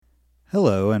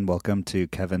Hello and welcome to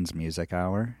Kevin's Music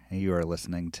Hour. You are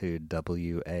listening to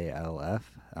WALF,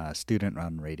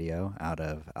 student-run radio out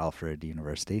of Alfred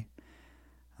University.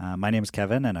 My name is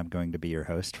Kevin and I'm going to be your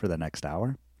host for the next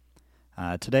hour.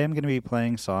 Today I'm going to be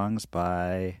playing songs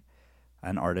by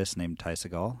an artist named Ty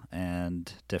Segall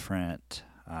and different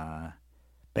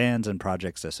bands and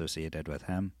projects associated with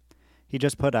him. He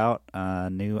just put out a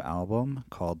new album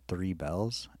called 3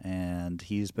 Bells, and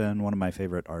he's been one of my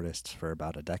favorite artists for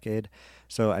about a decade,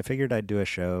 so I figured I'd do a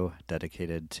show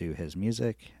dedicated to his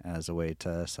music as a way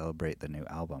to celebrate the new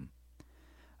album.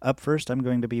 Up first, I'm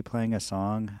going to be playing a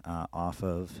song off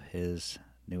of his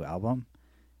new album,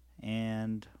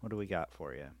 and what do we got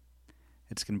for you?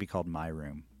 It's going to be called My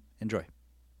Room. Enjoy.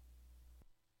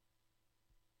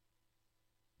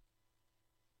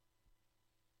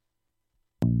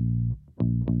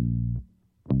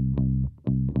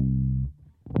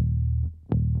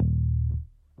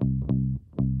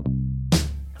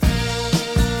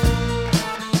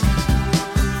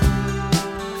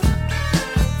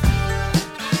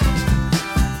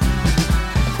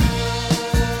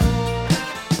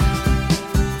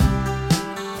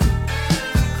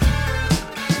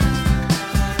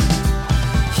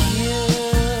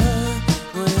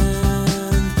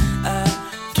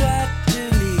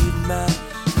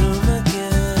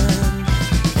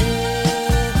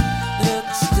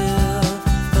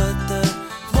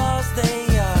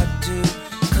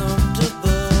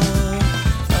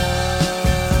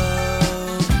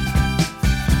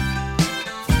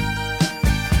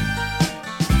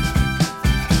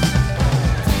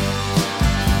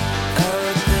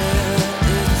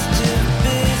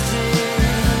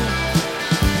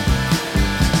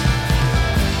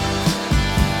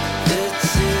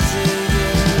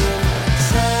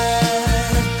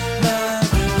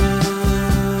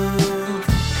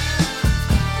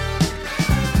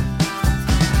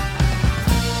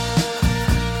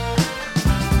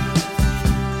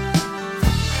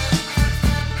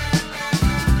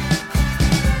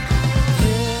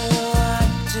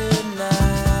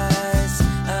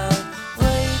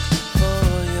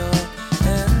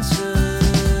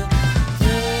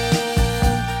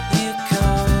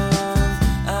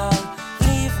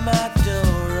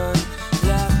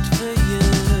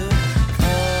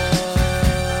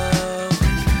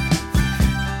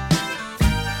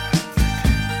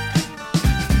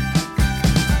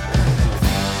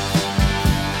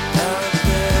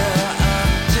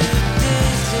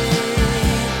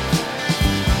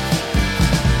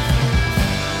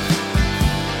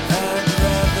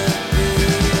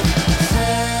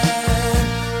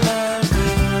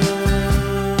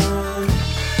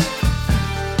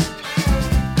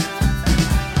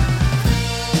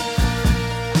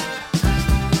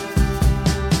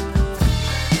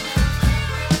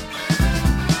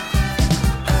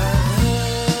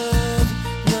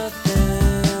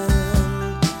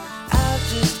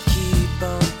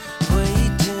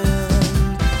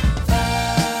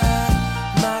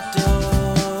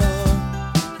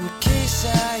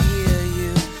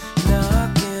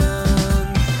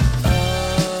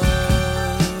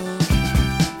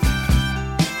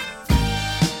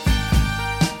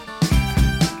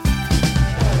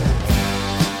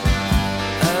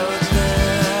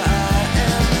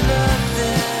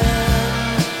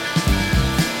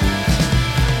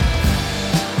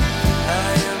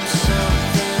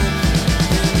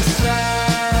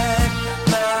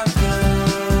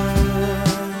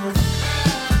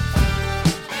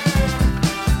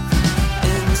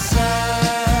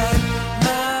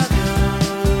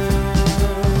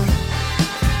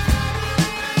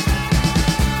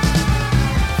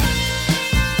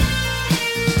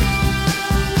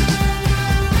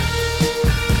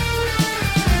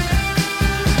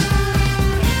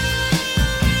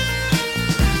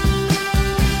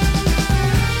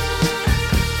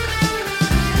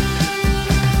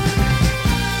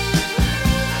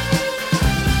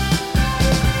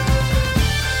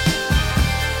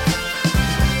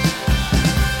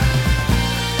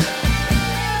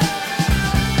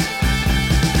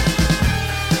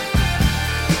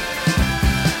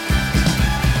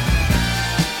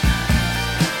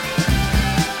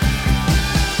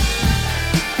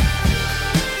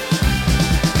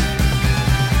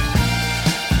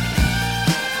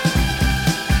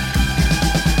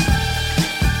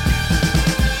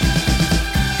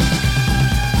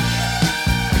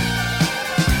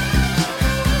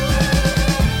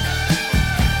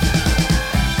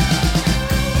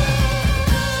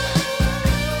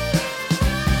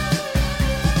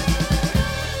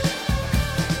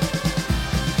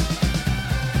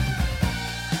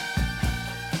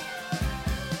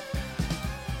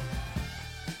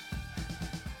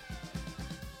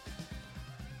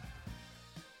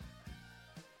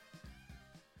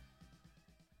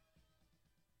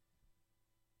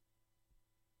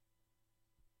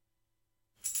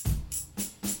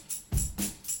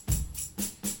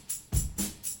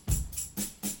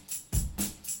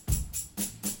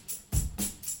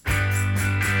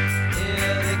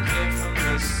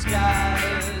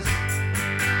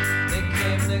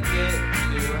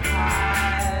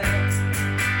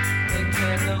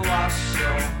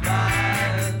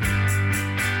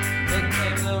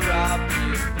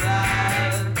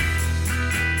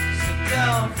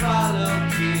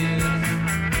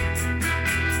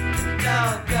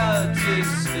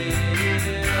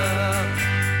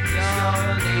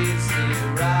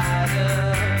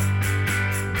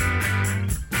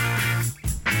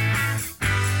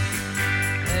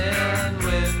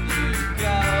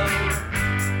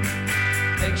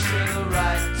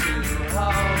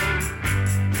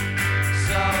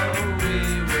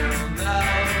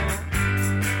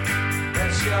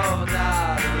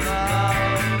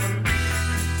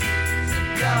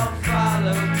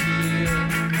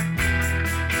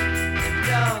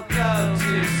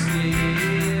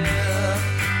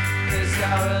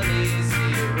 an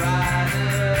easy rider.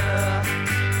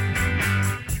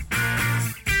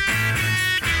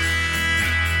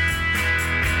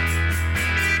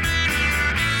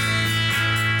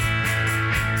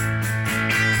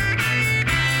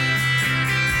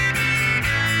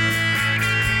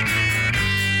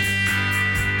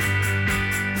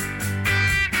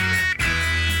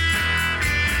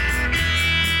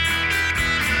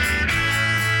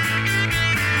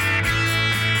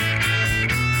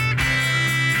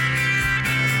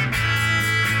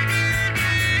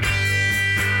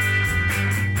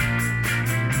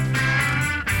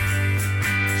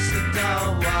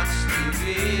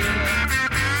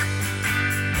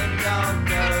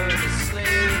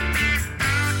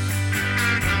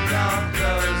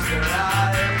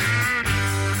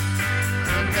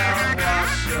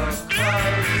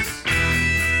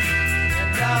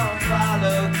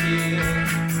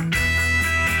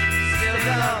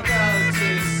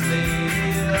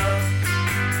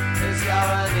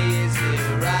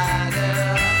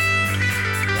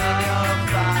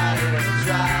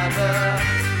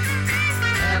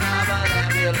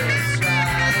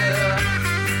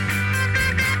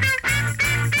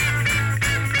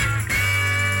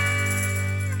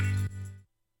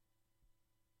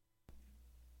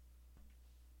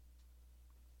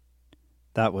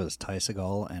 That was Ty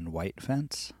Segall and White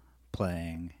Fence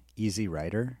playing Easy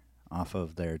Rider off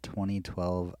of their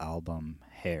 2012 album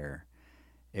Hair.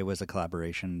 It was a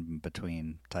collaboration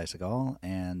between Ty Segall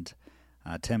and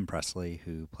Tim Presley,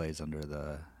 who plays under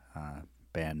the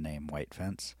band name White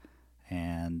Fence.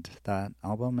 And that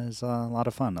album is a lot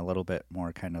of fun, a little bit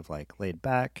more kind of like laid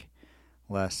back,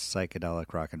 less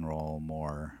psychedelic rock and roll,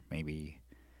 more maybe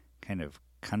kind of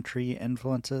country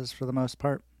influences for the most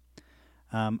part.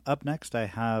 Up next, I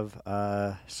have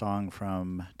a song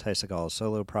from Ty Segall's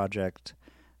solo project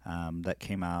that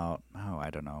came out,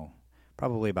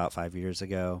 probably about 5 years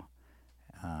ago,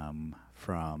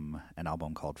 from an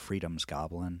album called Freedom's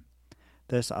Goblin.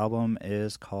 This album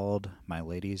is called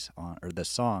the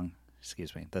song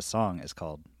is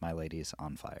called My Lady's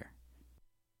on Fire.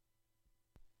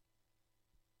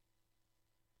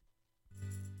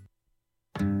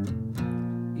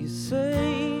 You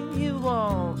say you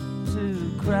want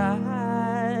to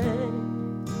cry,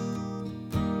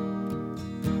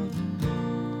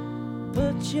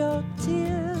 but your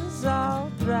tears are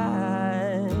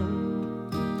dry.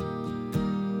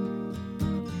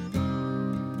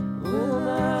 When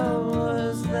I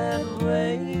was that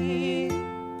way,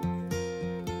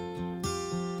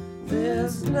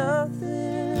 there's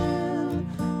nothing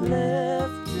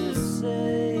left to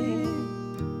say.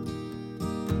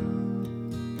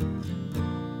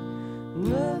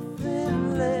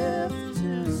 Nothing left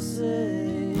to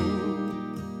say.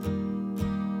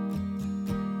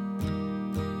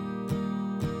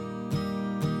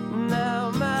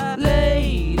 Now my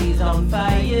lady's on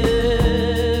fire.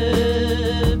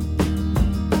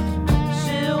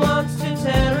 She wants to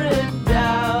tear it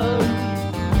down.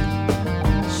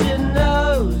 She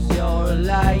knows you're a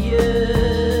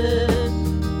liar.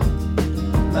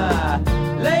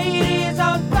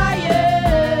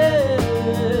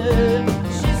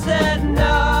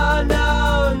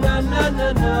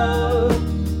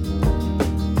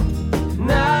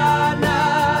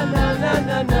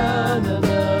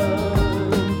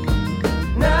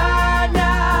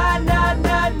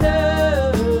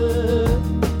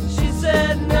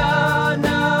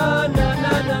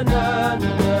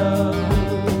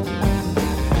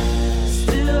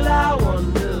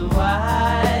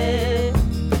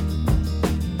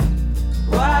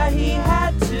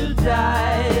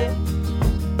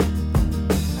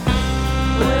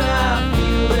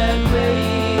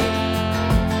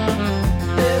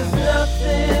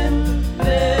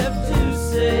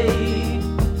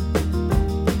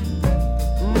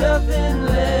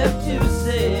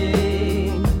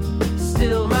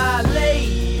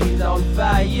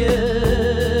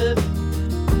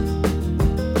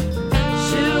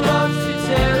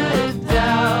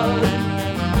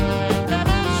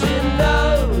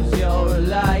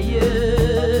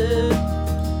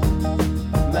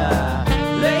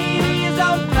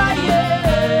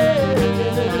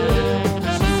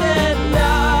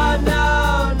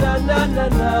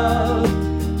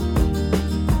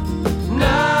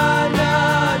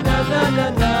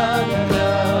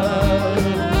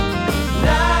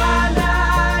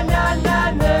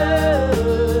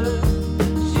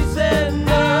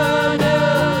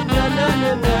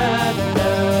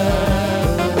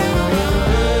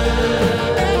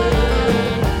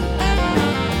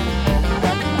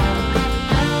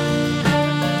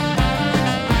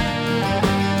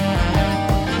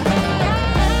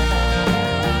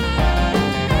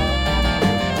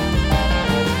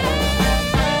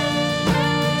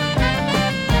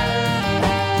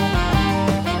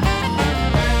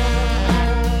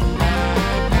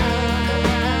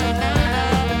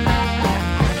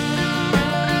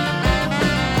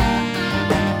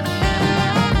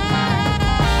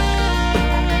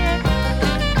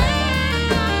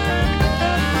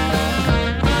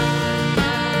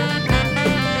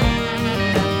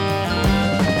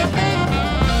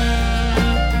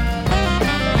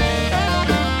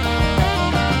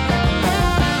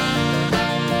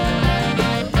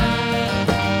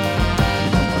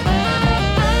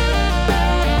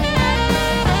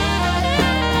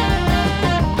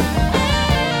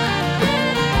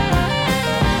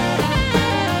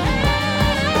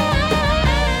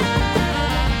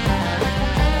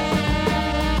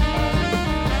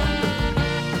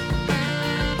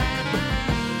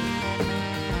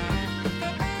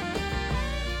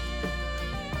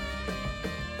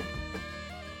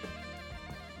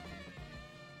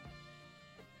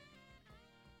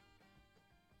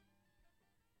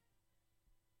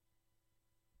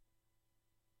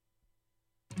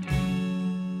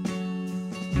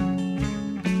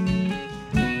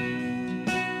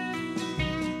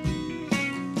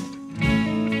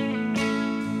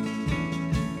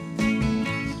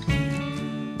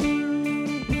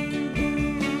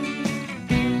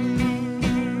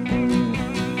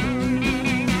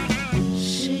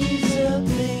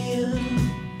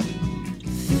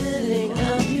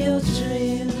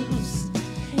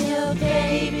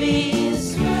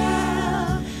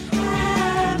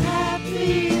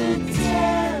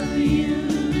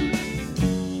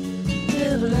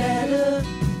 love letter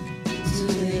to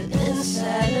the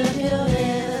inside of your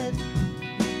head.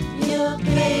 Your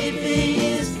baby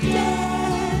is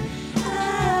dead.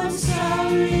 I'm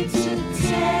sorry to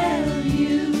tell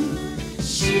you.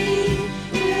 She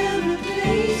will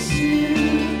replace you.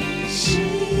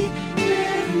 She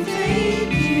will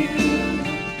invade you.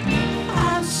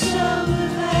 I'm so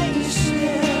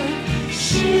evasive.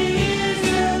 She is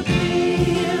a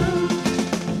real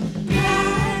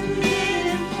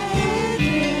blinded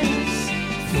impedance,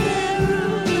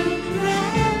 feral and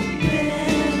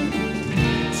rampant,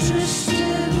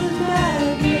 twisted with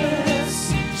madness.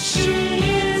 She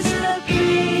is a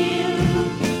real.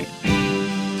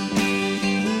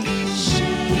 She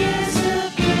is a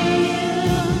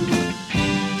real.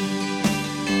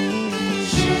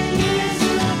 She is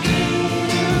a real.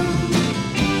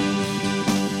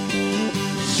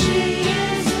 She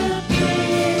is a real. She is a real.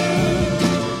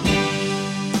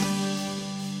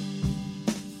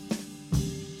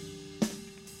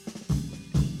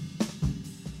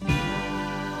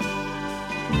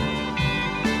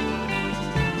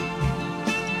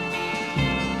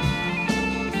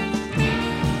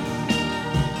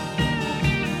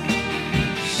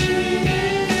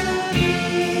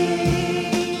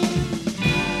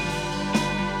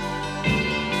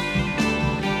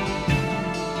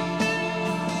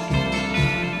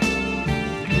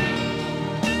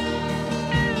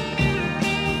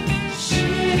 She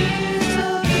is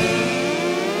a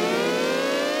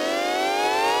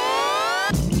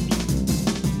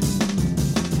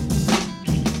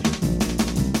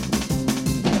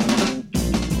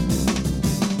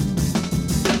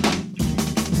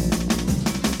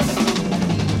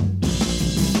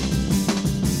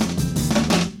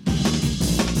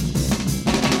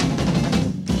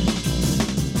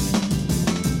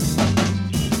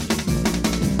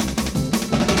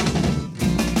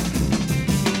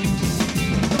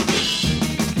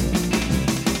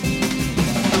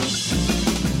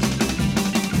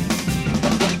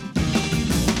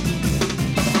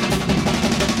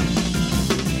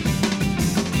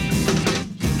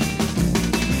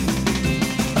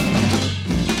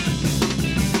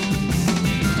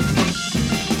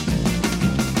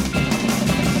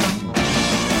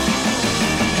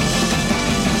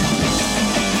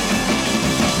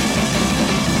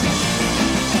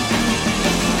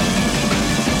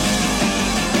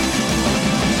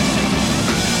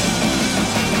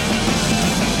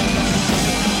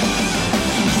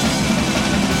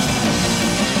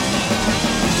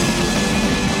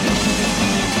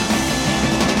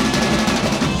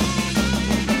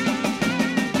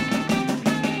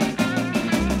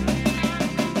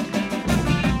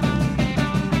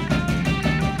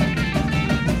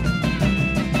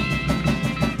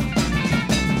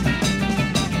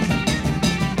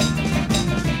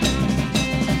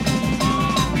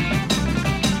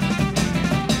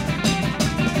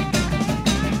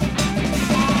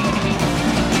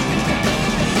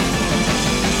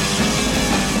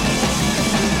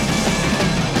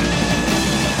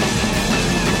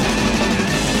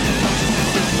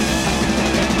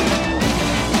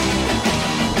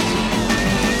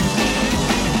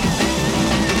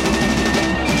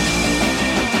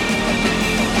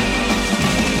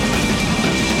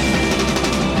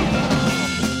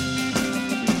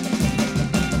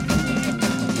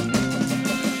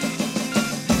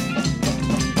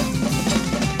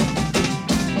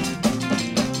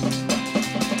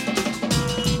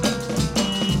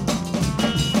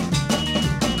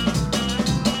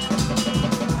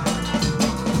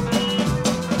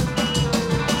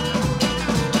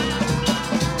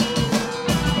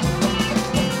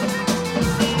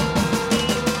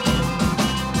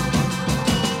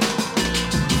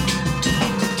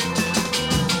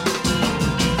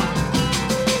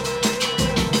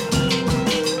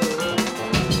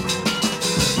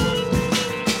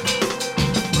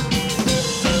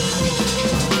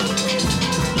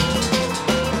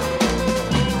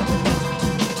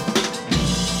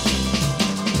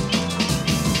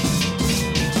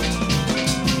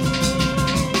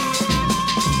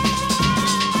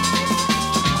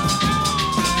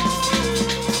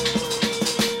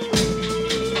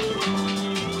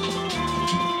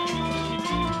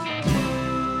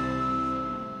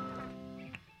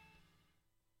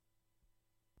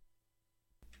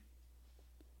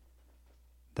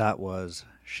That was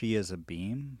She Is a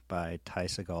Beam by Ty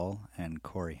Segall and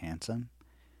Corey Hansen.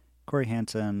 Corey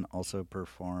Hansen also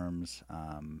performs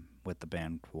with the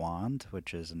band Wand,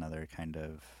 which is another kind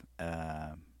of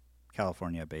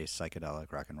California-based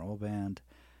psychedelic rock and roll band.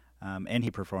 And he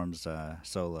performs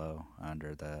solo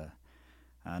under the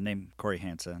name Corey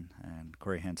Hansen. And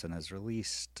Corey Hansen has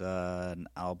released an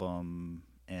album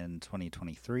in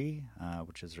 2023,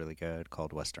 which is really good,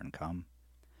 called Western Come.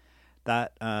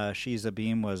 That She's a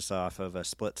Beam was off of a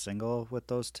split single with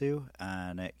those two,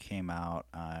 and it came out,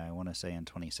 I want to say, in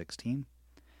 2016.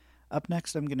 Up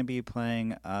next, I'm going to be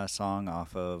playing a song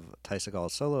off of Ty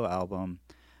Segall's solo album.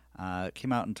 It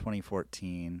came out in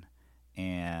 2014,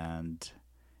 and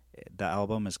the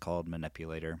album is called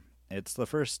Manipulator. It's the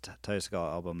first Ty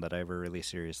Segall album that I ever really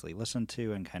seriously listened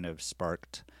to and kind of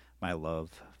sparked my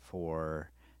love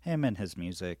for him and his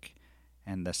music,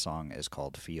 and this song is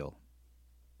called Feel.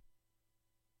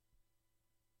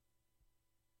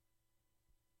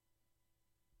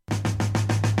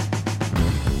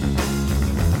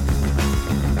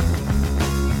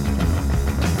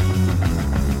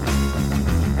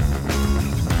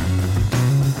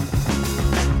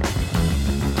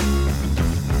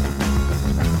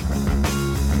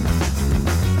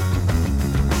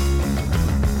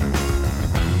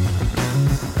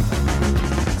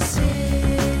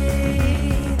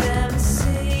 See them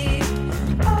see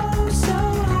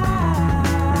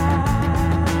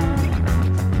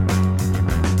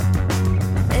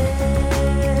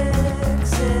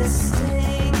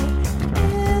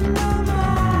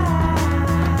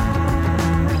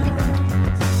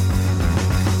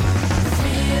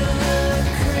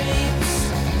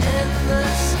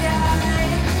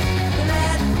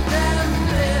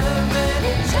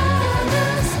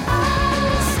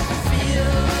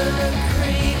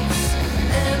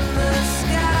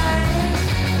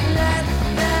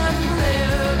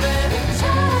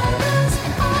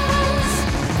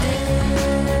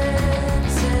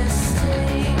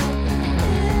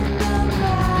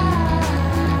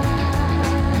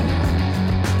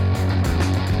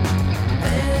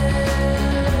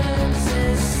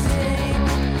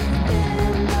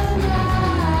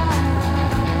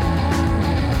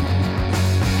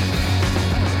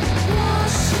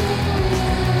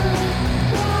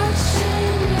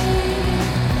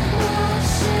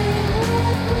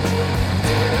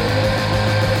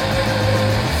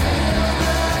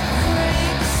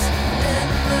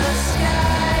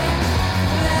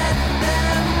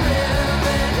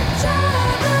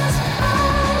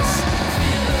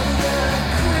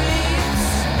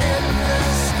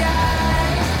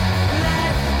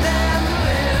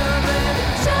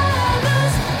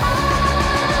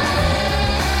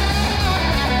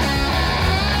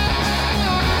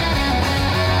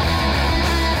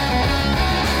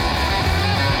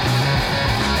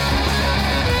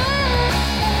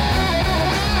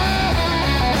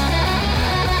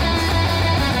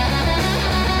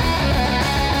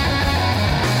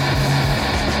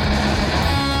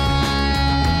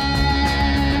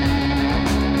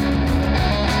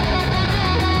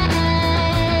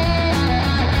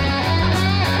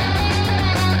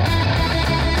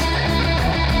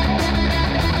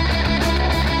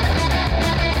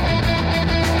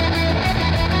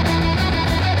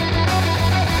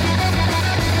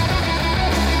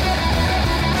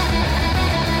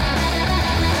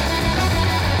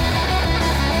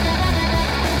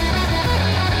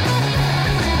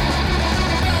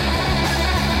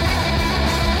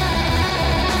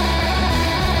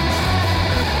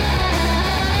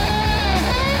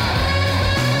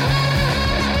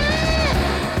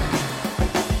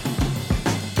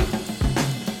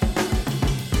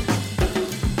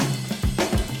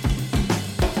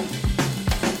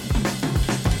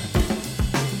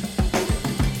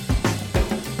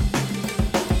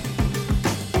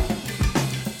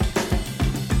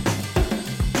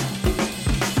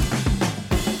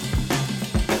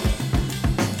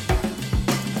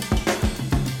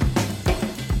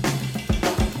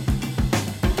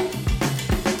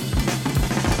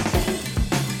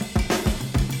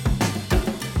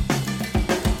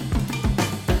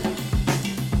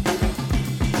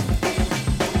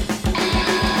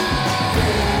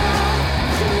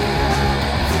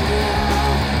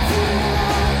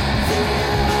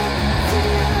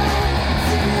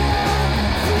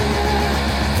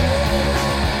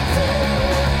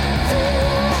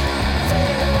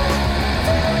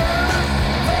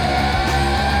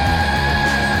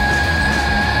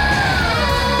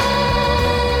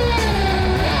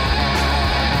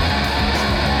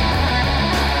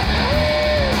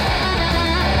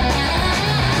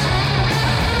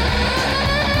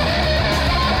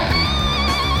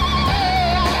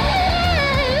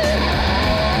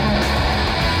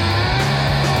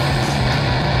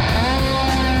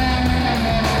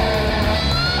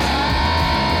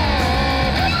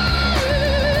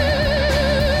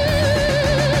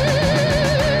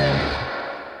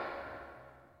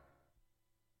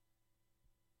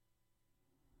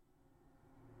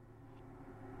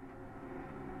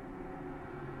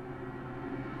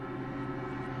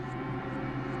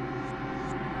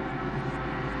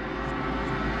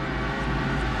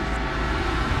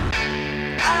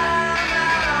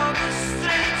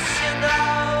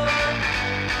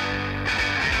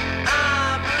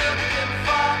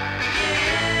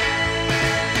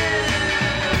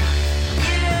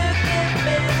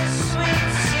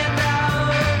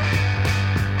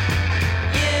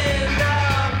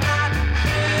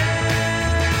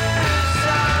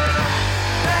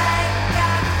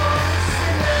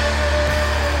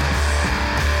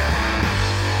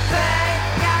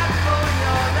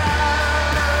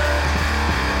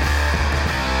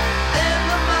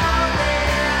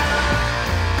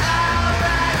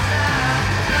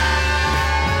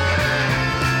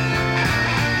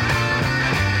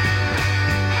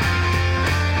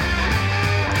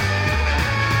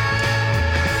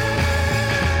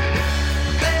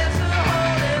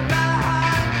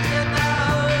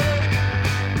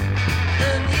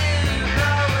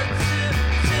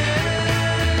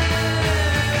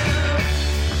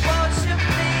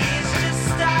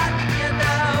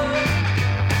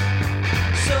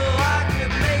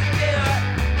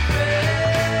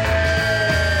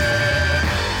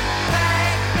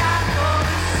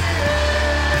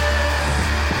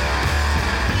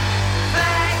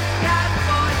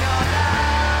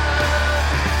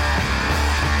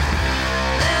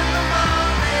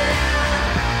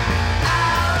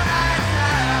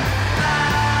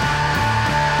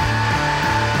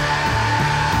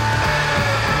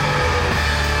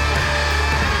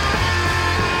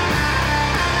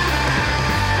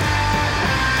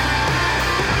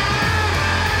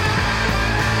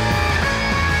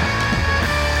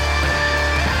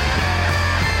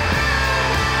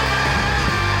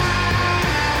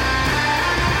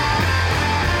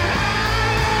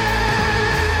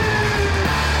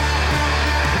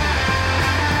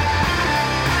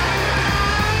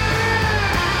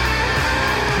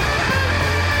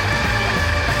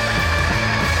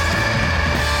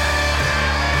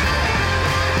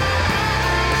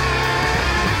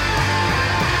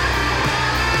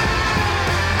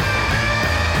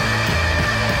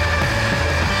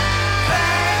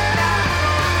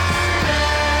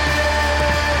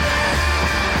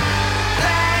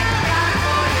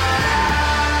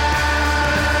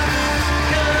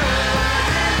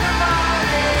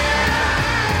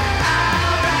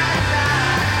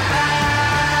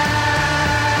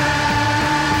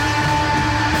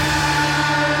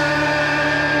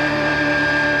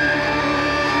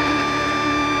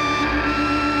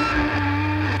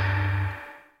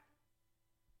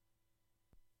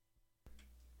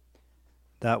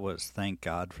That was Thank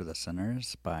God for the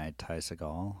Sinners by Ty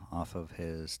Segall off of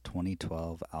his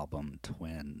 2012 album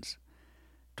Twins.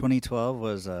 2012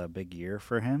 was a big year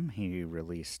for him. He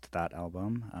released that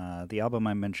album. The album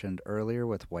I mentioned earlier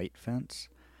with White Fence,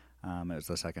 it was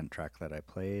the second track that I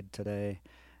played today.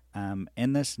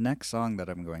 And this next song that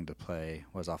I'm going to play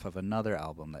was off of another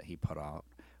album that he put out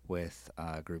with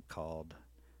a group called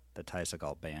the Ty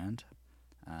Segall Band.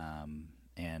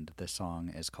 And this song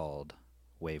is called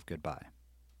Wave Goodbye.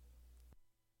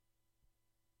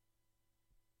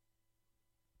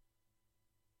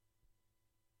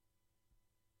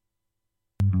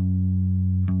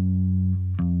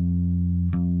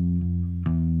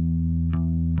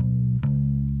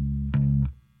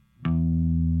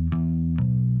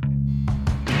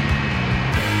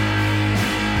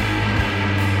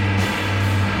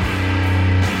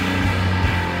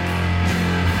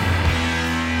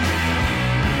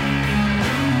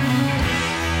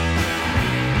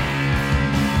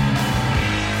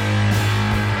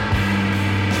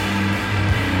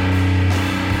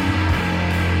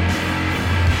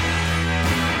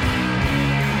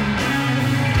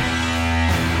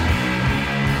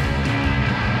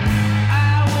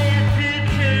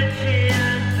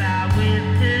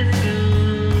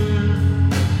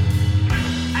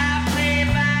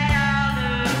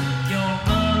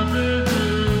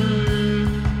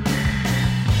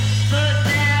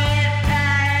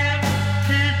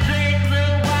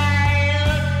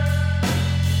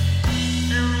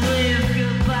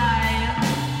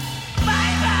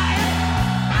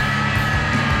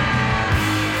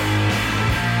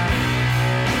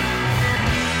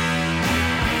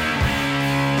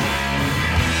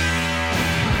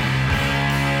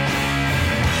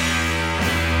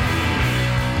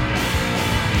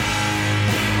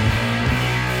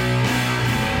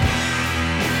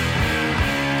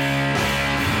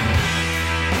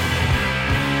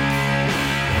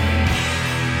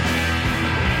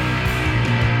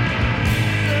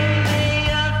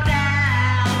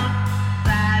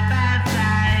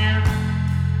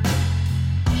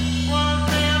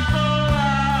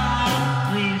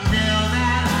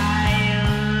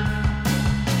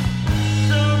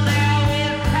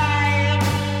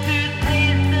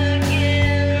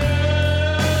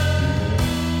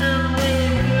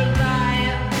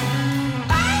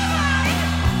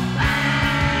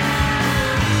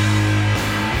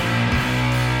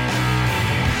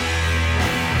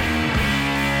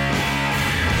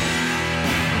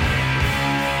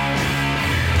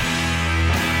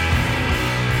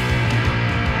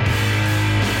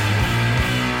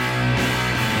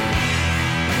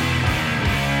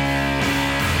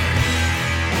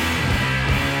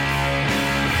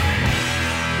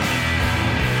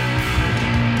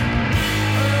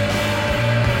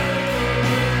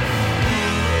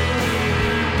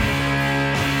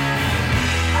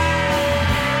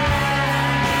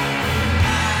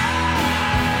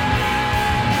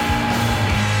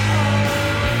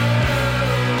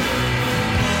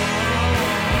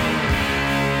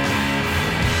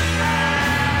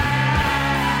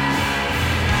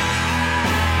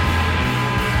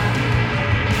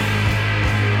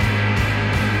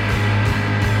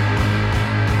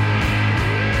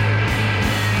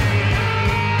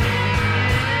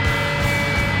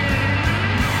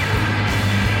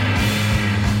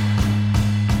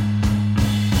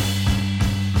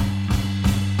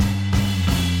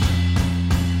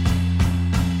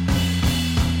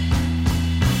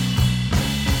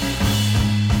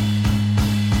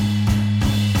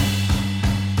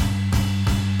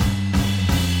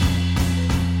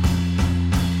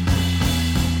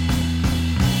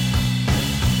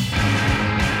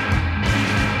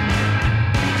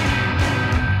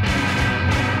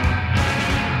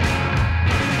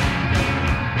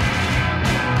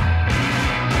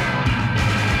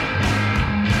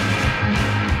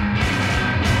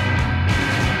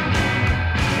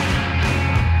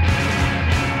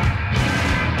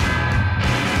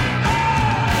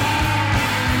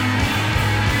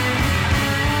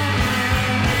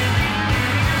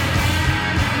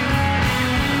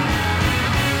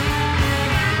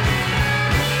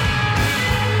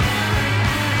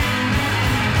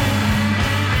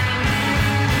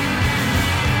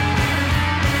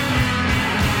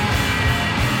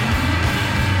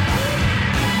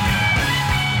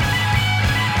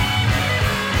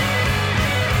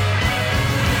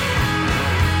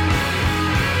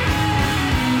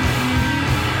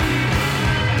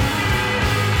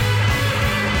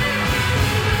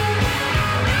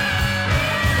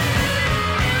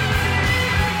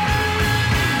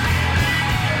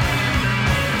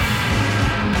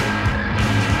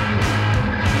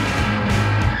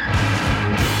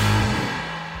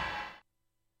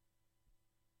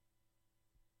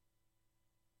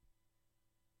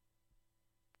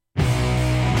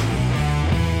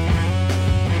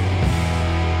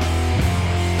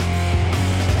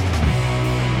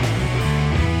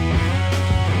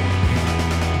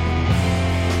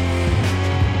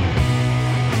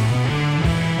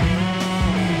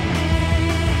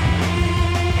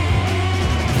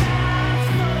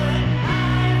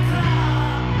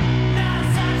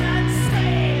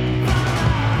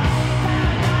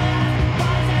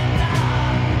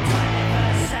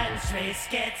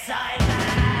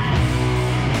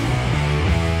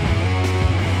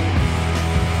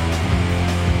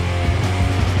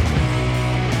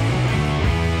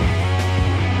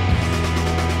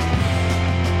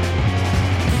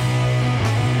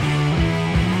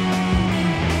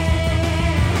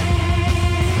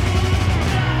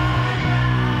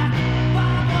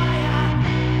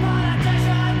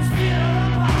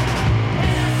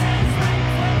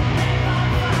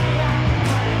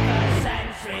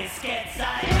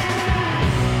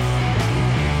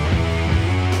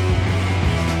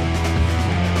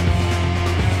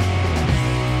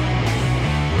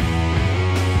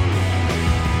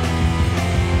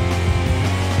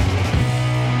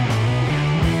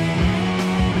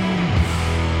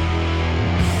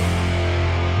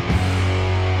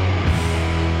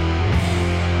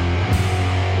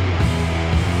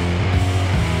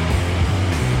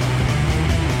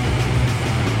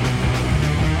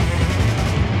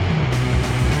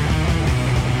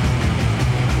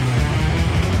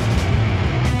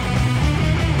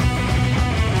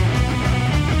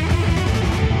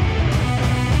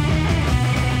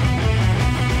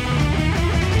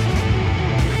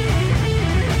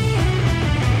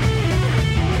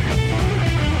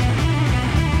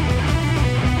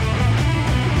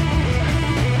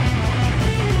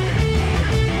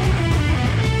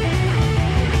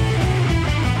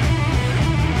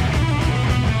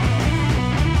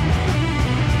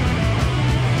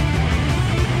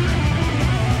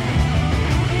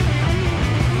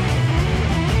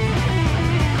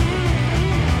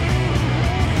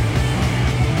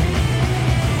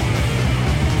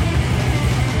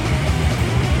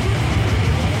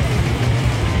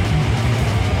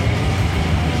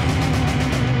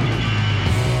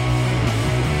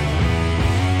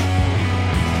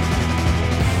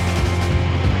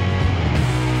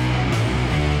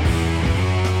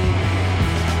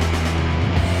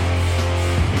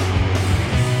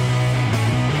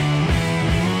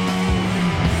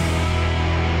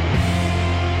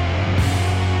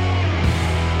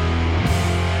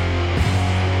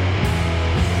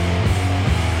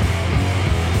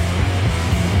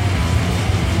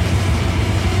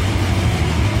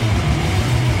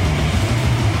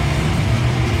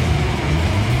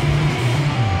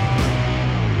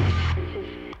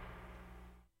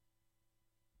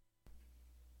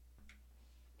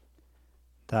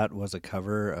 That was a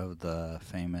cover of the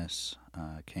famous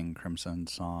King Crimson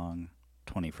song,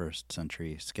 21st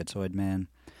Century Schizoid Man,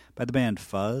 by the band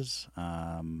Fuzz,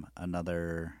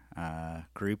 another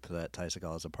group that Ty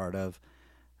Segall is a part of.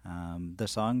 The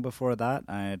song before that,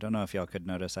 I don't know if y'all could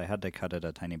notice, I had to cut it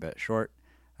a tiny bit short.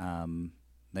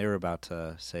 They were about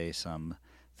to say some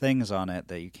things on it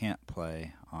that you can't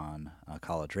play on a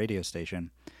college radio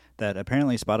station that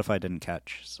apparently Spotify didn't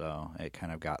catch, so it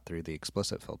kind of got through the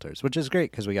explicit filters, which is great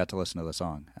because we got to listen to the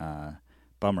song.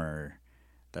 Bummer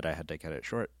that I had to cut it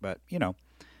short, but, you know,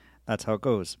 that's how it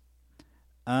goes.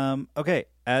 Okay,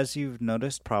 as you've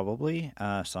noticed probably,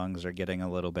 songs are getting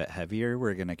a little bit heavier.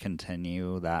 We're going to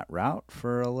continue that route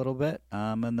for a little bit,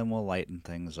 and then we'll lighten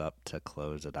things up to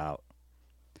close it out.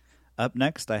 Up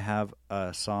next, I have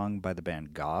a song by the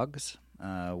band Gogs,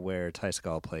 where Ty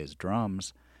Segall plays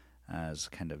drums, as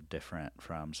kind of different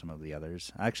from some of the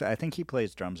others. Actually, I think he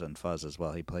plays drums in Fuzz as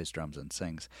well. He plays drums and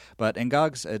sings. But in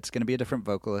Gogs, it's going to be a different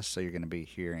vocalist, so you're going to be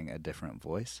hearing a different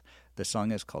voice. The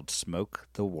song is called Smoke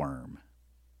the Worm.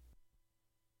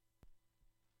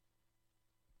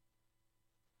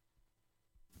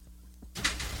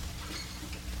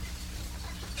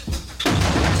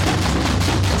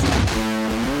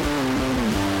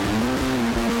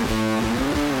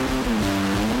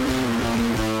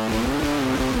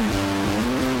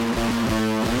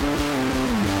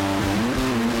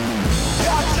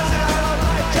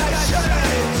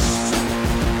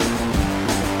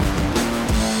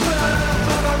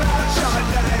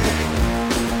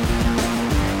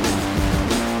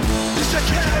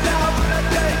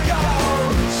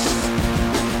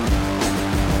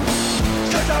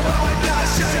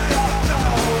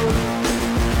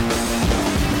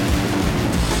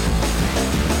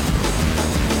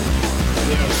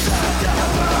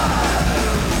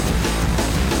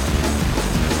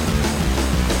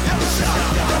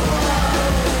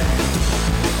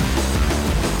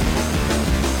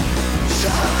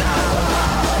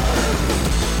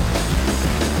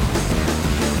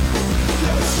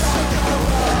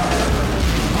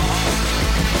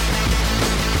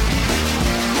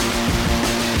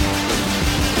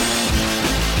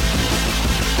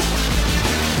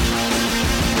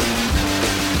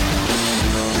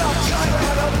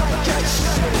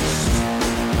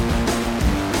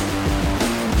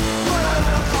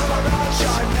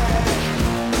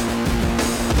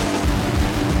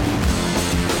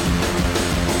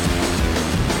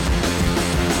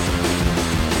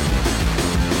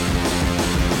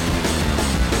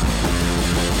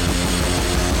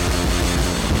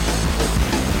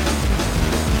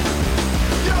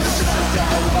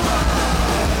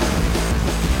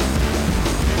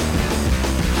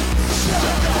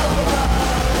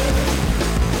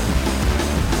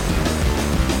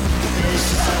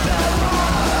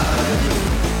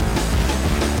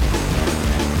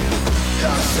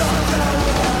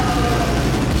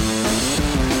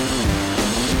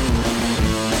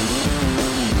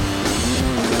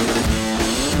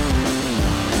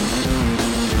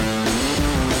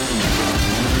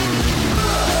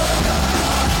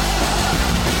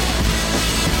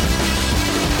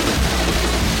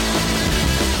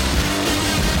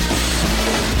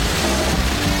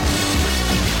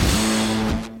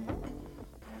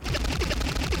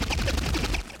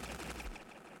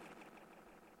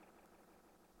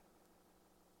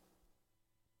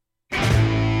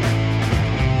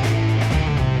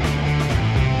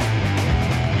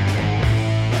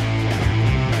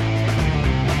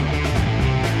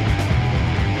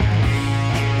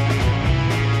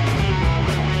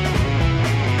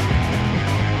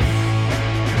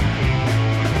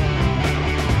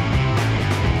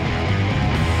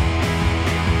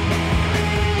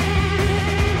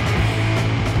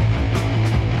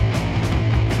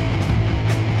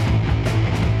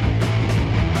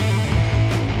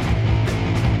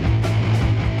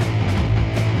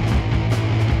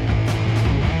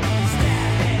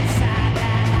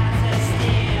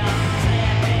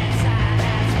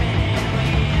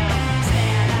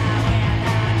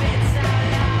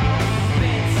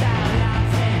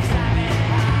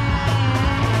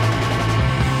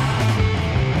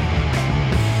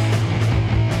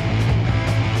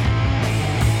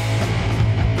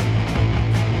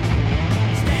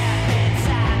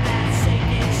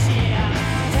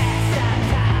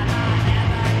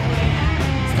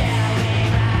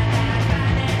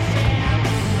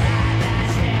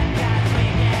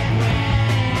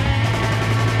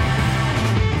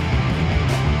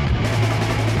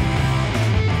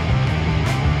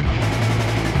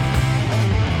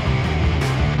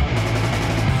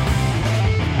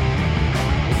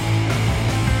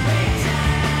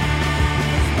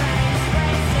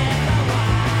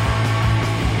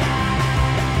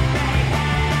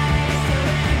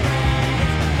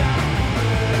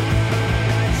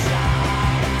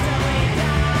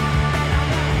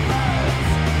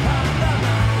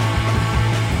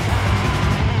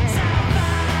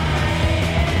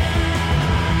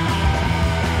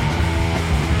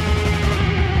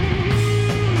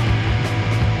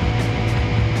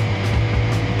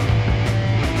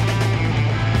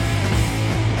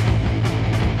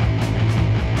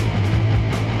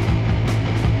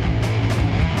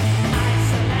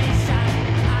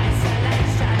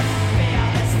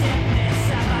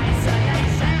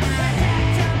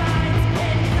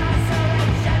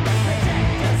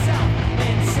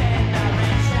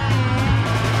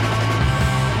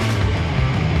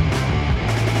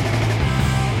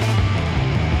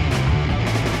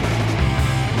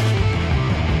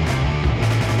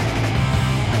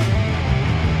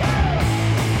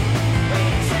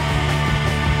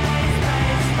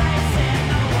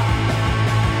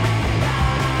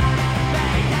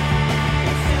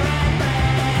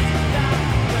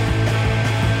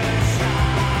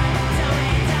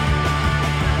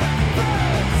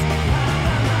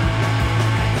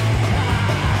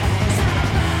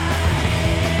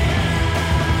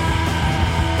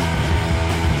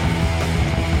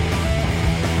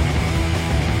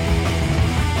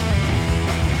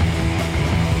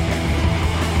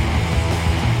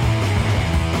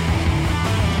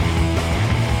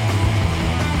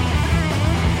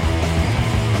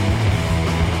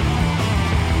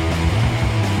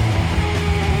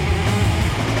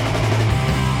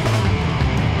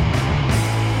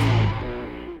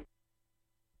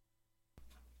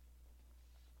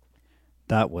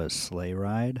 That was Sleigh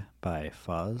Ride by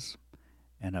Fuzz.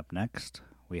 And up next,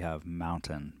 we have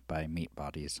Mountain by Meat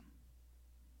Bodies.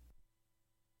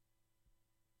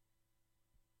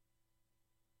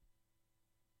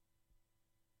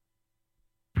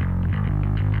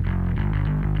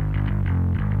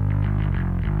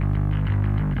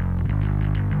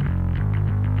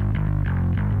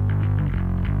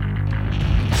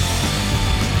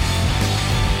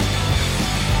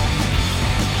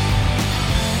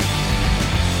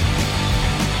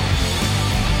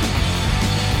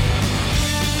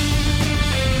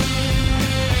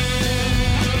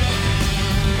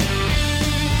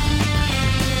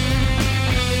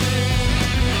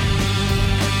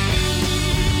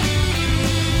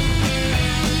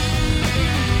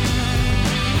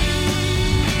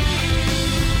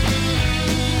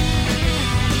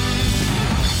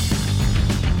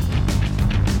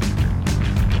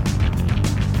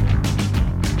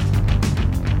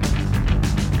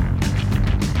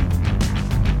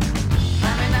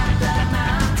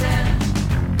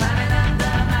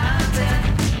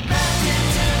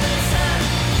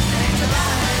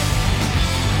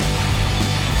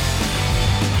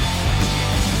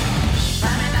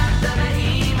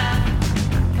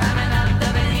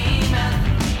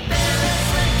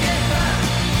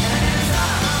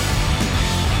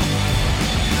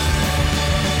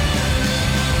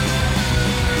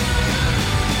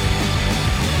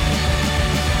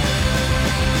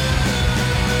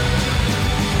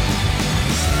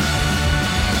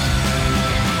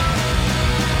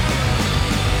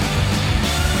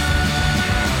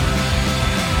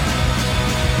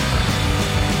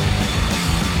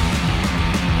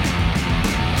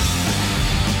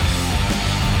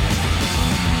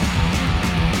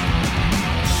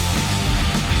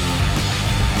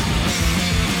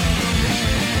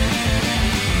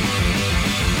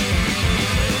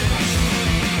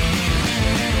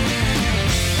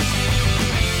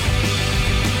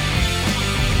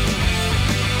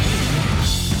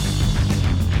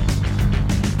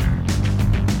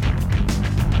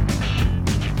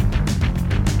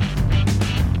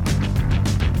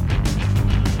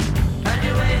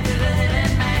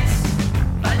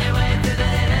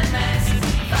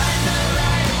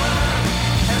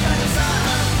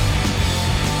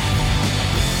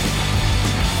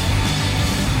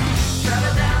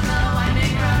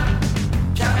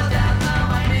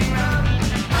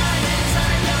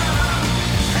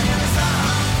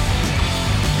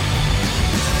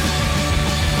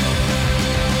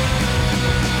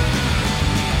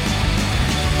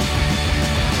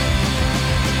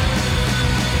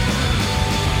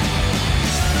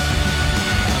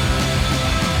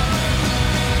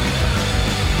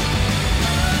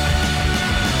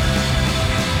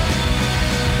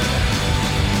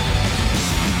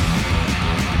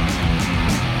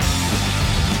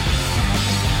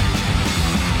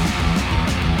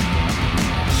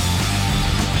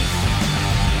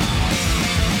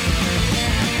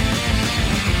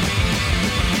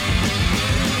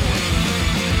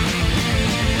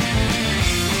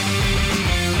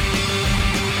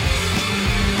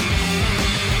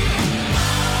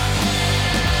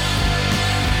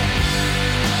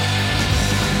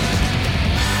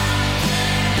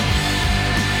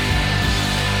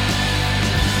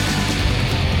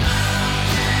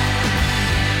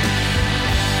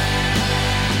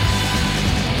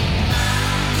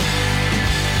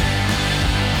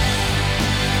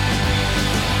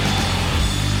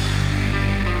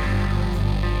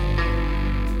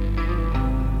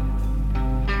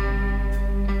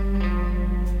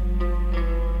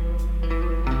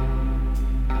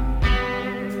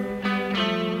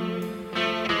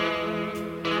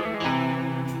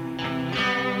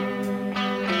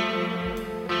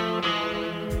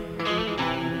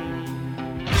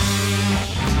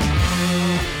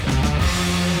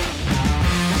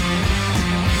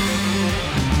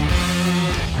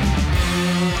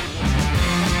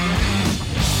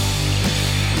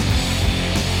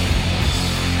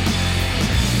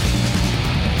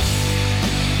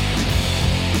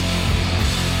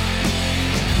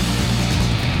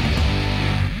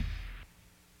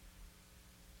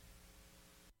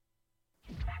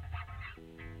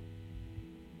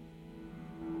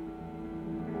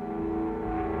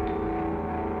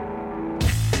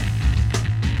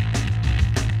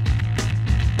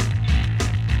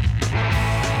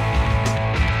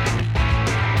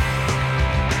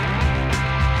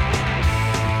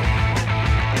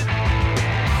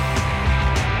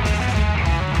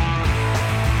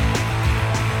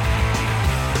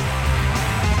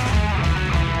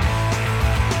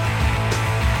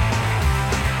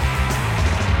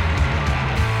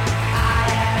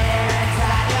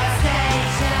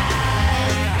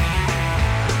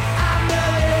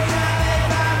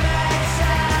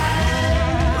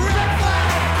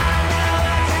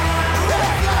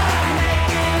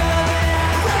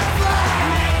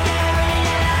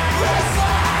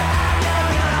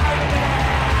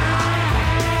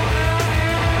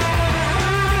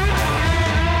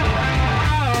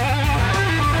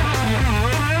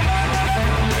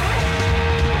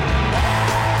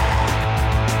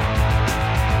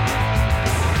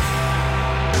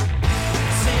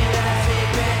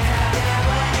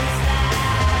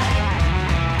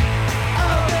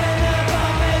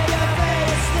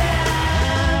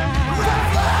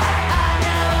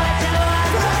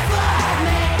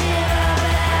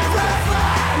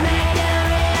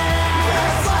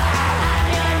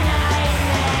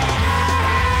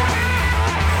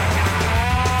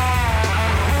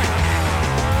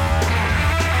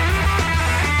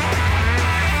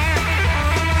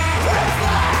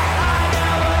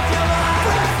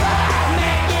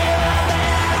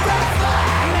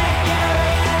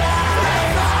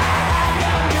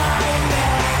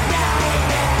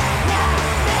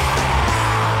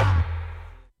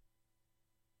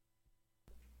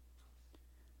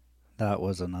 that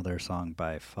was another song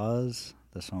by Fuzz.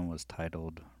 This one was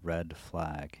titled Red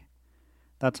Flag.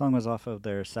 That song was off of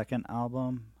their second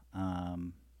album.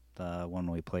 The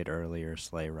one we played earlier,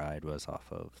 Sleigh Ride, was off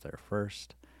of their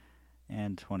first.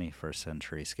 And 21st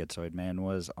Century Schizoid Man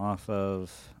was off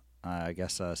of, I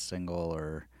guess, a single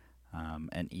or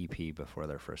an EP before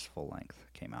their first full length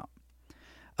came out.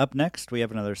 Up next, we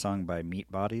have another song by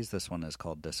Meat Bodies. This one is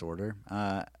called Disorder.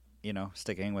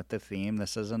 Sticking with the theme,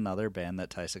 this is another band that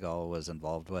Ty Segall was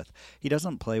involved with. He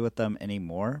doesn't play with them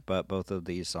anymore, but both of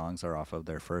these songs are off of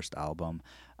their first album,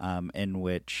 in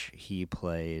which he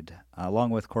played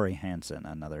along with Corey Hansen,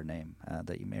 another name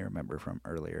that you may remember from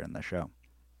earlier in the show.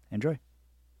 Enjoy.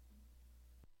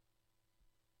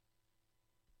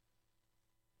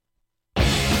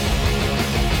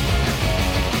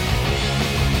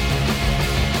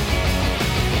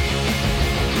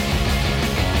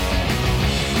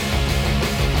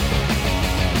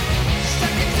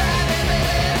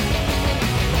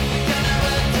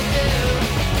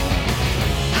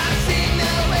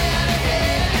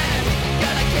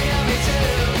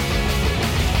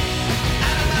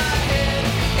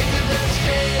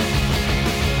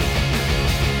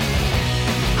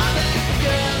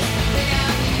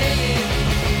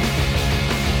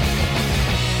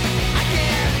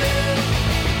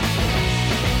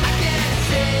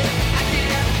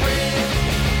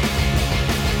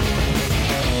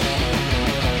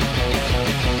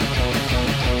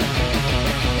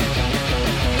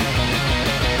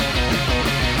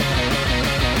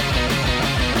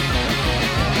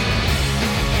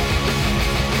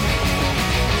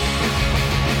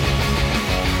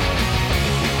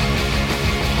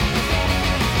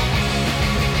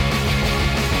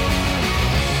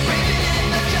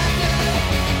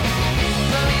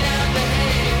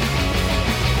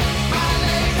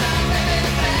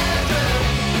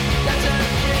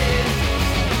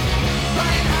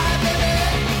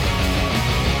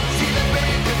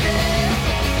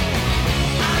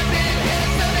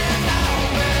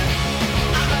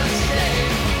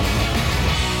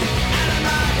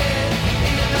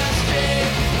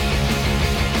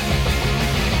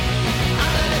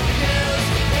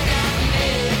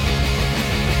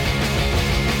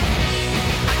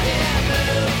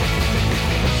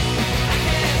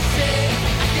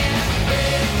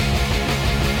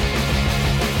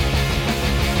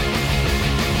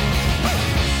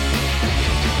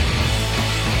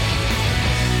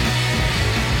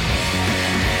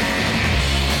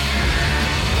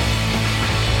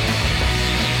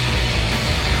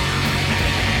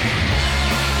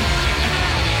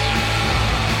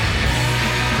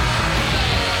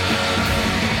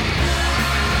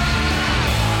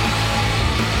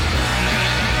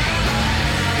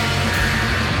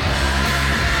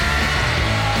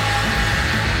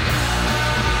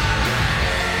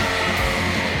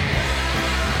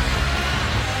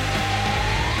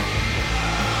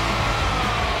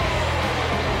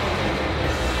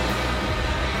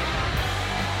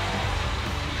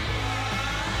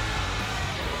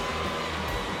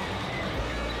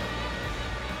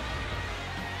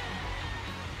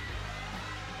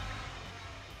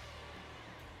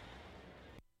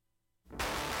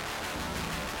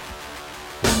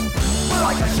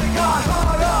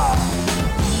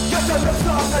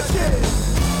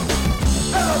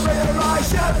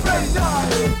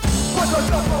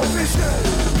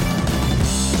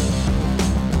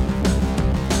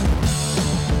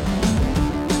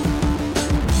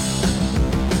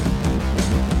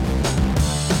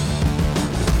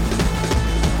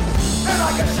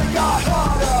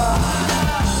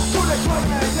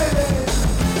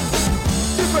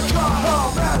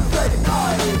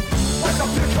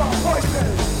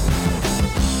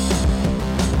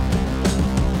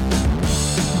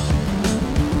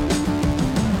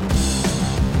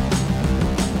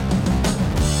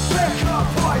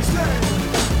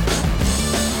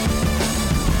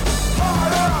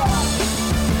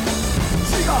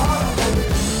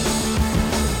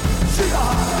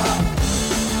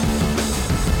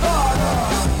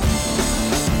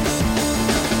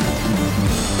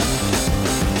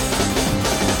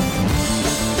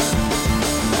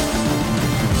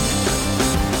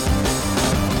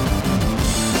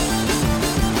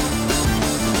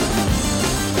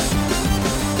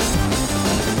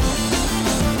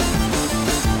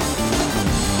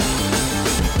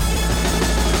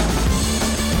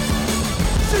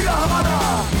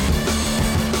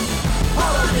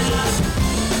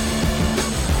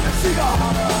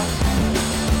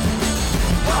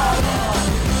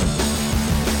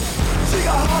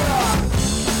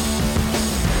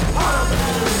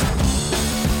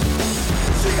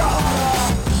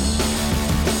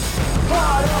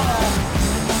 Harder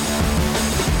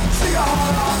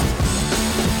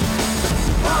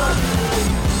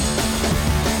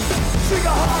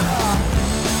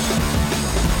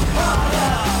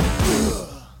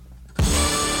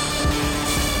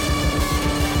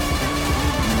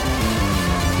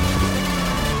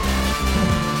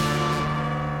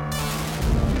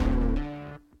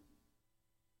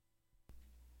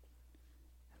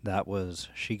That was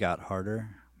She Got Harder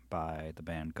by the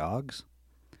band Gogs.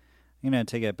 I'm going to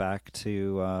take it back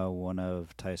to one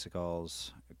of Ty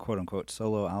Segall's quote-unquote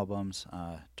solo albums.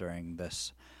 During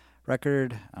this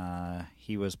record,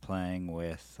 he was playing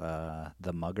with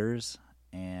the Muggers,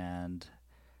 and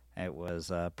it was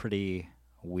a pretty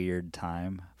weird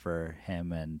time for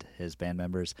him and his band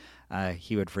members.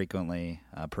 He would frequently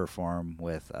perform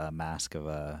with a mask of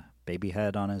a baby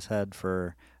head on his head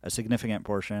for a significant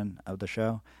portion of the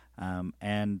show.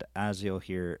 And as you'll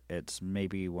hear, it's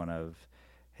maybe one of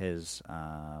his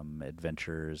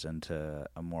adventures into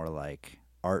a more like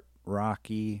art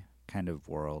rocky kind of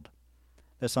world.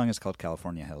 This song is called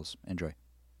California Hills. Enjoy.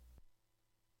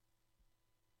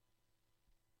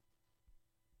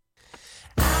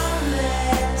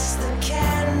 The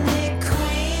candy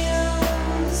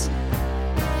queens,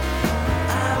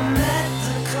 I met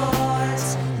the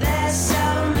chords, they're so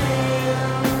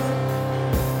mean.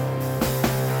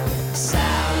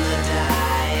 Sound the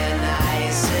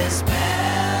Dionysus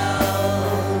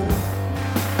bell,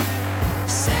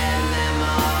 send them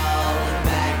all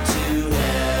back to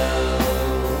hell.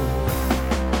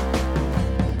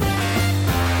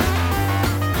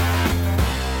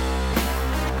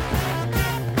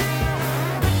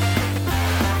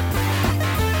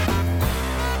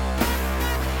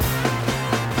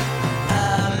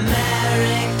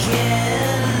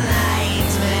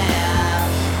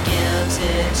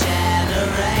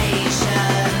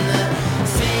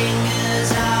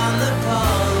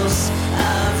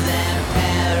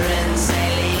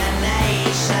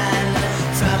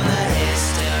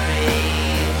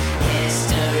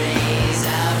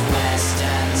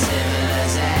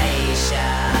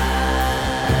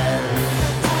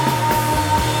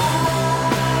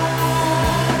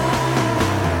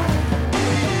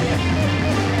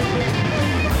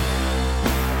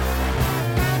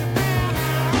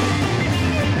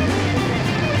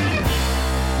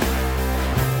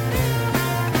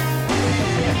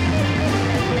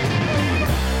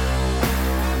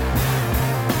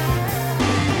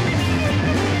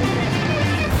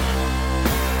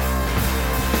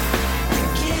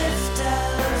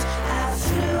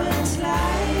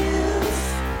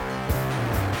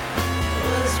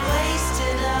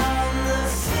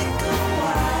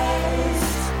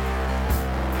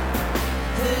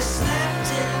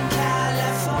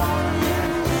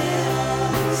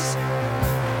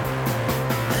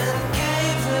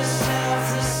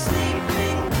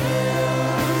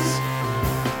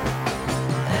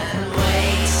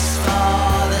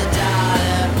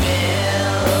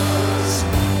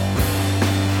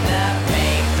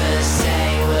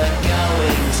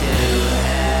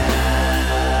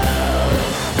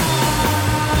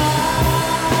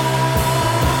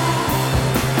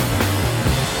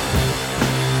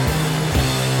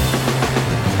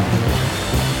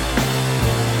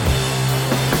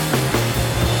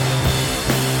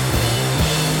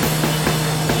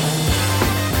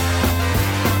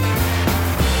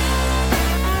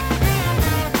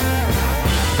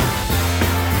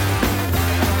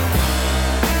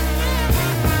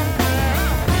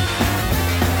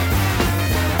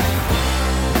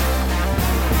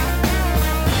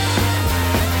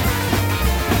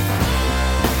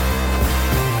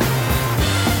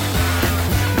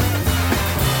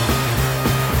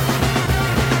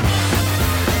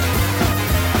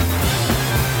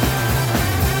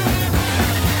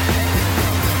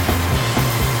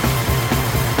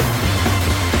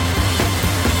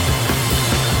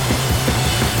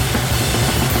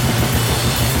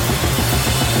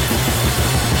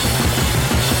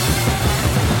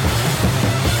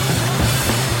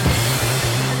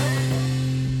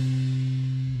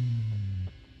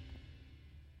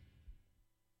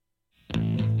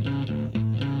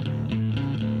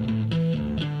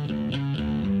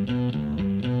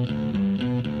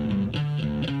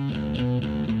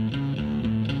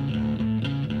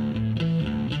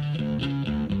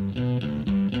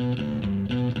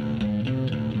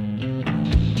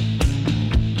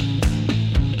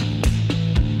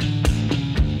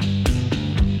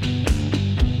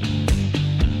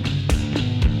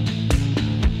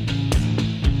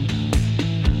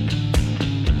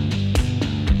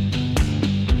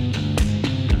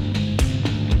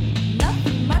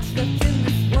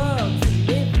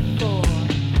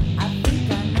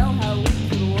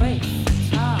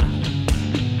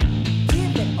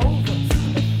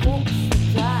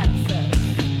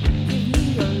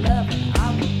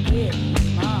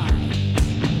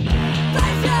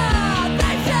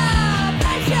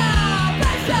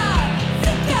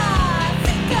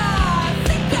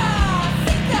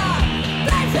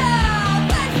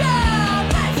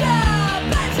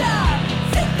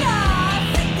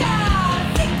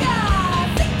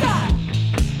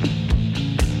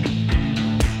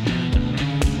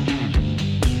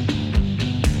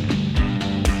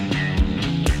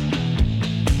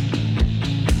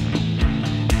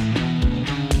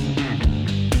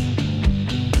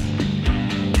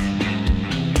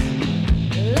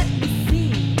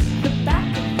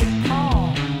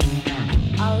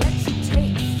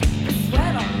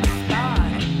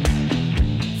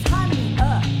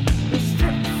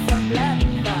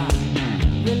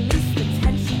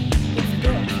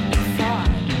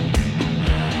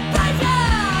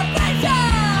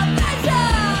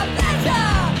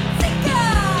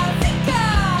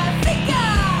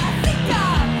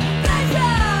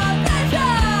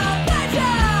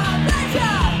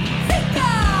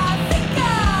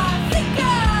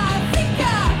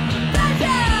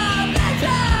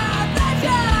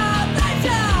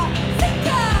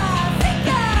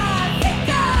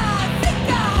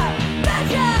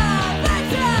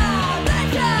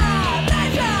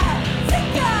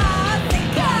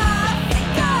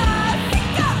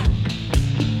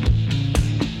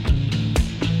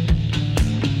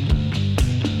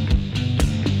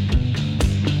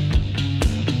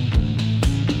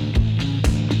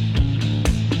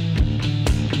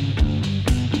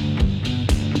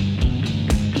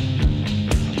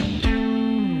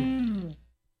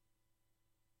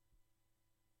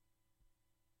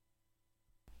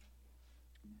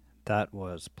 That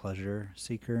was Pleasure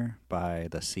Seeker by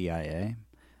the CIA,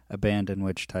 a band in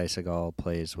which Ty Segall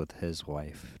plays with his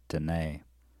wife, Danae.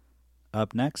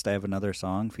 Up next, I have another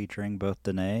song featuring both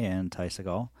Danae and Ty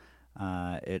Segall.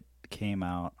 It came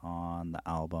out on the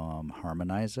album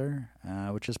Harmonizer,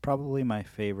 which is probably my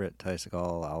favorite Ty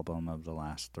Segall album of the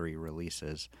last 3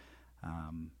 releases.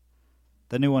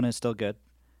 The new one is still good,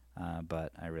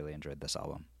 but I really enjoyed this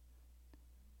album.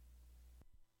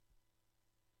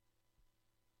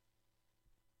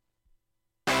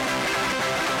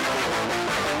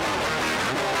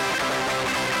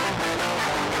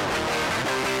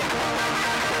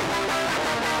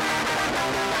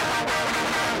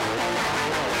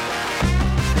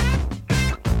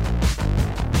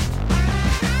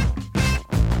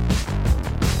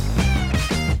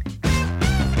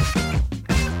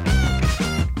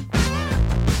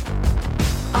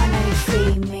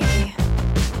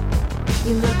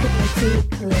 You look at me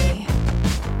deeply.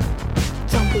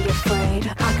 Don't be afraid,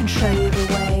 I can show you the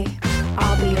way.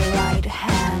 I'll be your right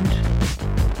hand.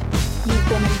 You've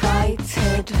been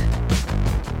invited,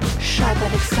 shy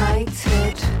but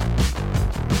excited.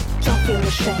 Don't feel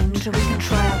ashamed, we can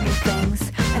try out new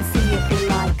things and see if you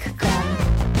like them.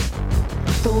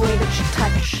 The way that you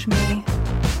touch me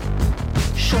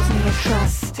shows me you're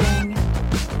trusting.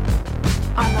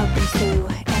 I'm open to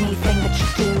anything that you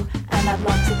do, and I'd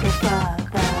love to go further.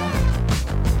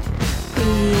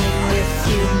 Being with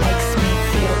you makes me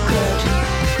feel good.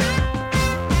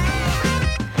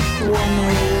 When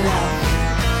we love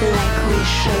like we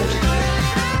should,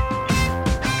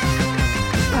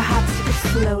 perhaps you could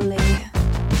slowly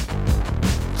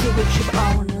do what you've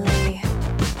only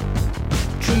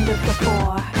dreamed of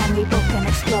before, and we both can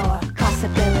explore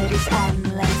possibilities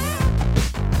endless.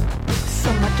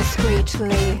 Somewhat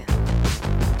discreetly,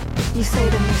 you say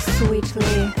to me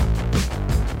sweetly,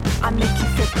 I make you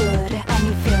feel good and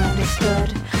you feel understood.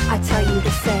 I tell you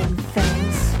the same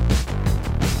things.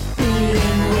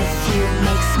 Being with you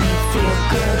makes me feel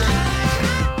good.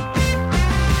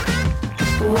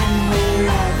 When we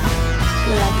love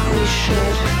like we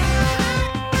should,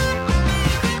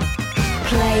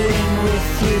 playing with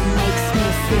you makes me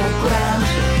feel grand.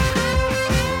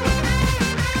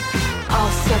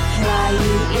 I'll supply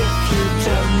you if you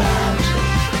demand.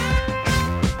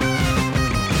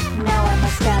 Now I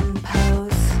must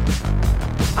impose.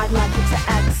 I'd like you to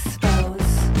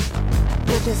expose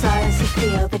the desires you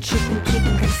feel that you've been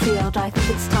keeping concealed. I think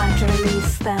it's time to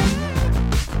release them.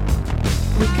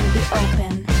 We can be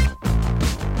open,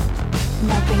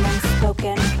 nothing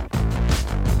unspoken.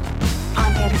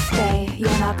 I'm here to stay,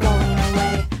 you're not going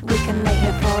away. We can lay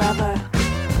here forever.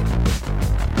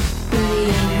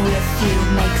 Being with you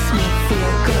makes me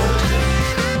feel good.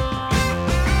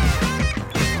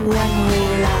 When we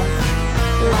love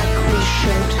like we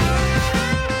should,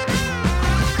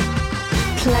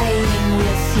 playing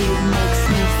with you makes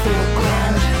me feel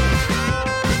grand.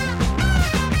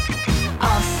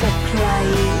 I'll supply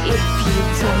you if you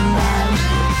demand.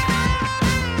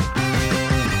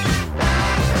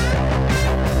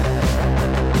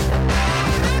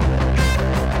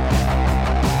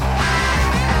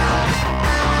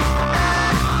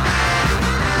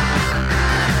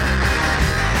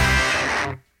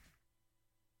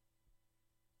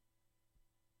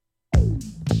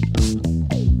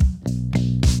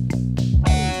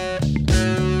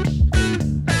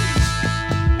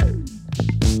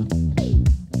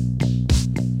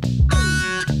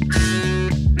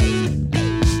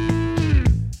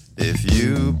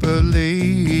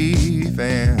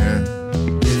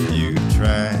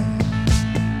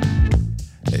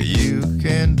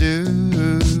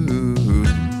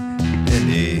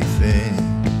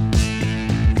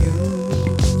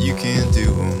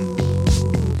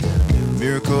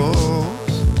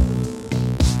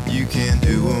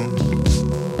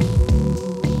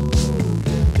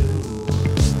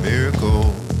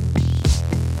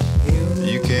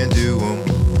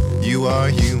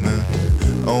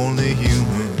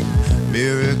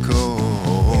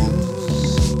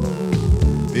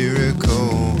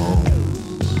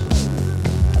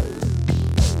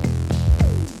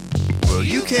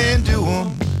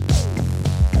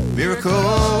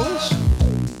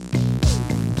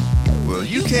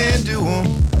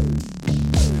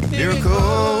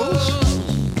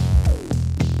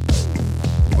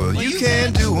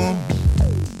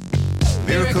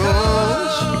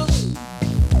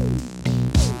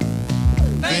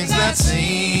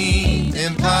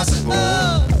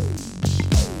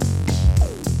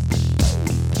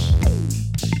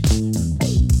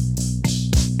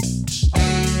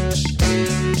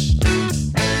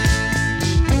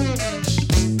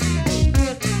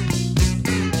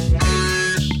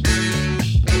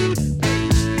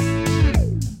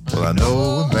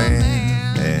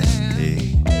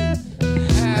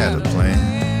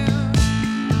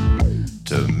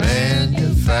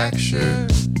 manufactured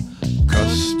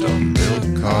custom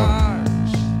built cars.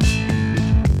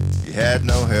 He had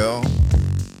no help,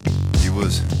 he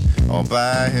was all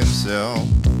by himself.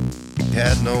 He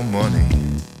had no money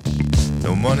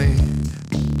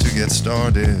to get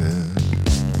started.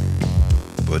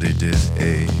 But he did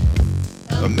a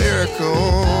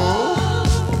miracle,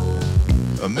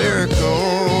 a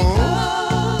miracle.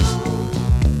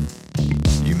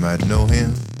 You might know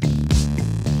him,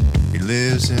 he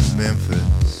lives in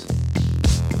Memphis.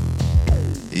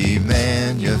 He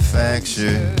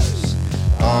manufactures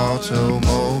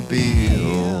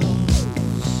automobiles.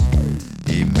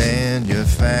 He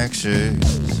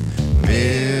manufactures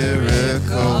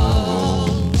miracles.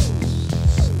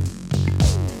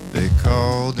 They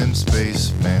called him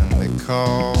Spaceman, they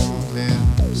called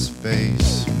him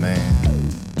Spaceman.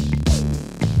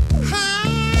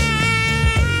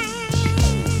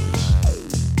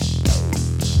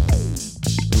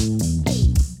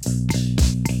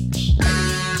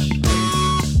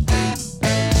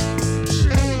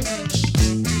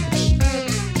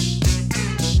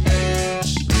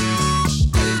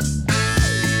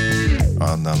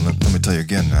 Now let me tell you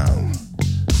again now.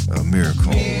 A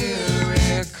miracle.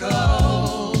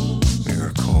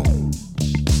 Miracle.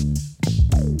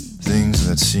 Things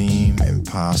that seem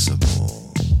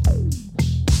impossible.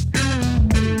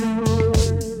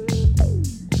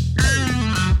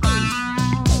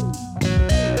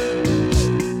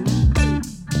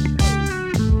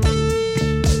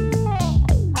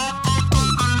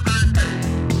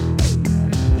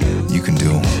 You can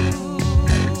do 'em.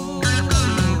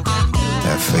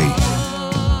 Have faith.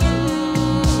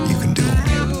 You can do it.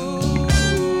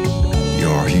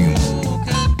 You're human.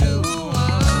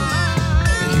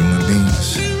 Human beings.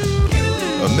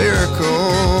 A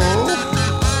miracle.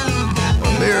 A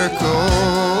miracle.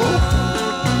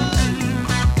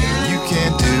 You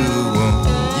can't do them.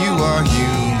 You are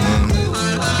human.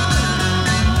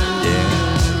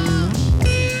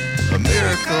 Yeah. A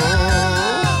miracle.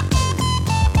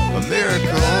 A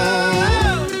miracle.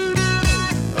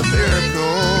 A miracle.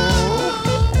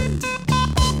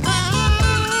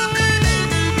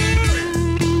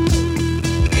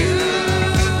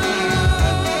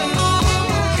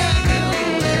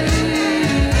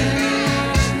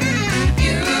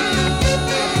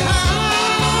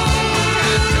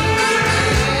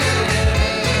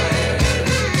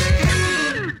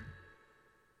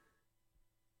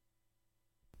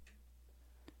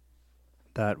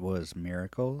 That was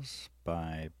Miracles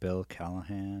by Bill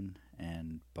Callahan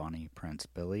and Bonnie Prince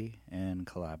Billy in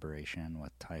collaboration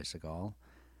with Ty Segall.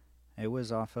 It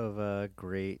was off of a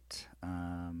great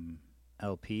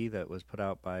LP that was put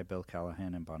out by Bill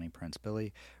Callahan and Bonnie Prince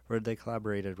Billy, where they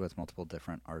collaborated with multiple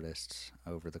different artists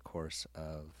over the course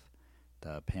of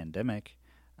the pandemic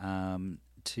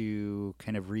to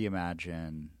kind of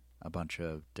reimagine a bunch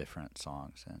of different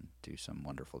songs and do some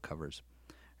wonderful covers.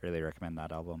 Really recommend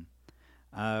that album.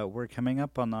 We're coming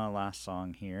up on the last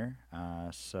song here,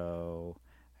 so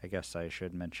I guess I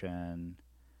should mention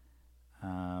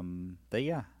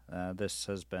this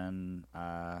has been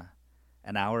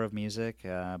an hour of music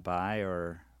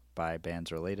by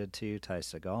bands related to Ty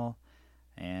Segall,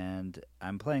 and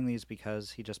I'm playing these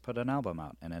because he just put an album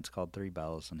out, and it's called 3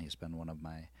 Bells, and he's been one of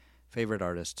my favorite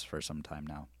artists for some time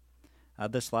now.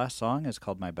 This last song is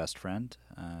called My Best Friend.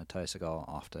 Ty Segall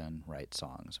often writes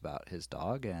songs about his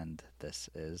dog, and this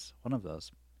is one of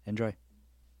those. Enjoy.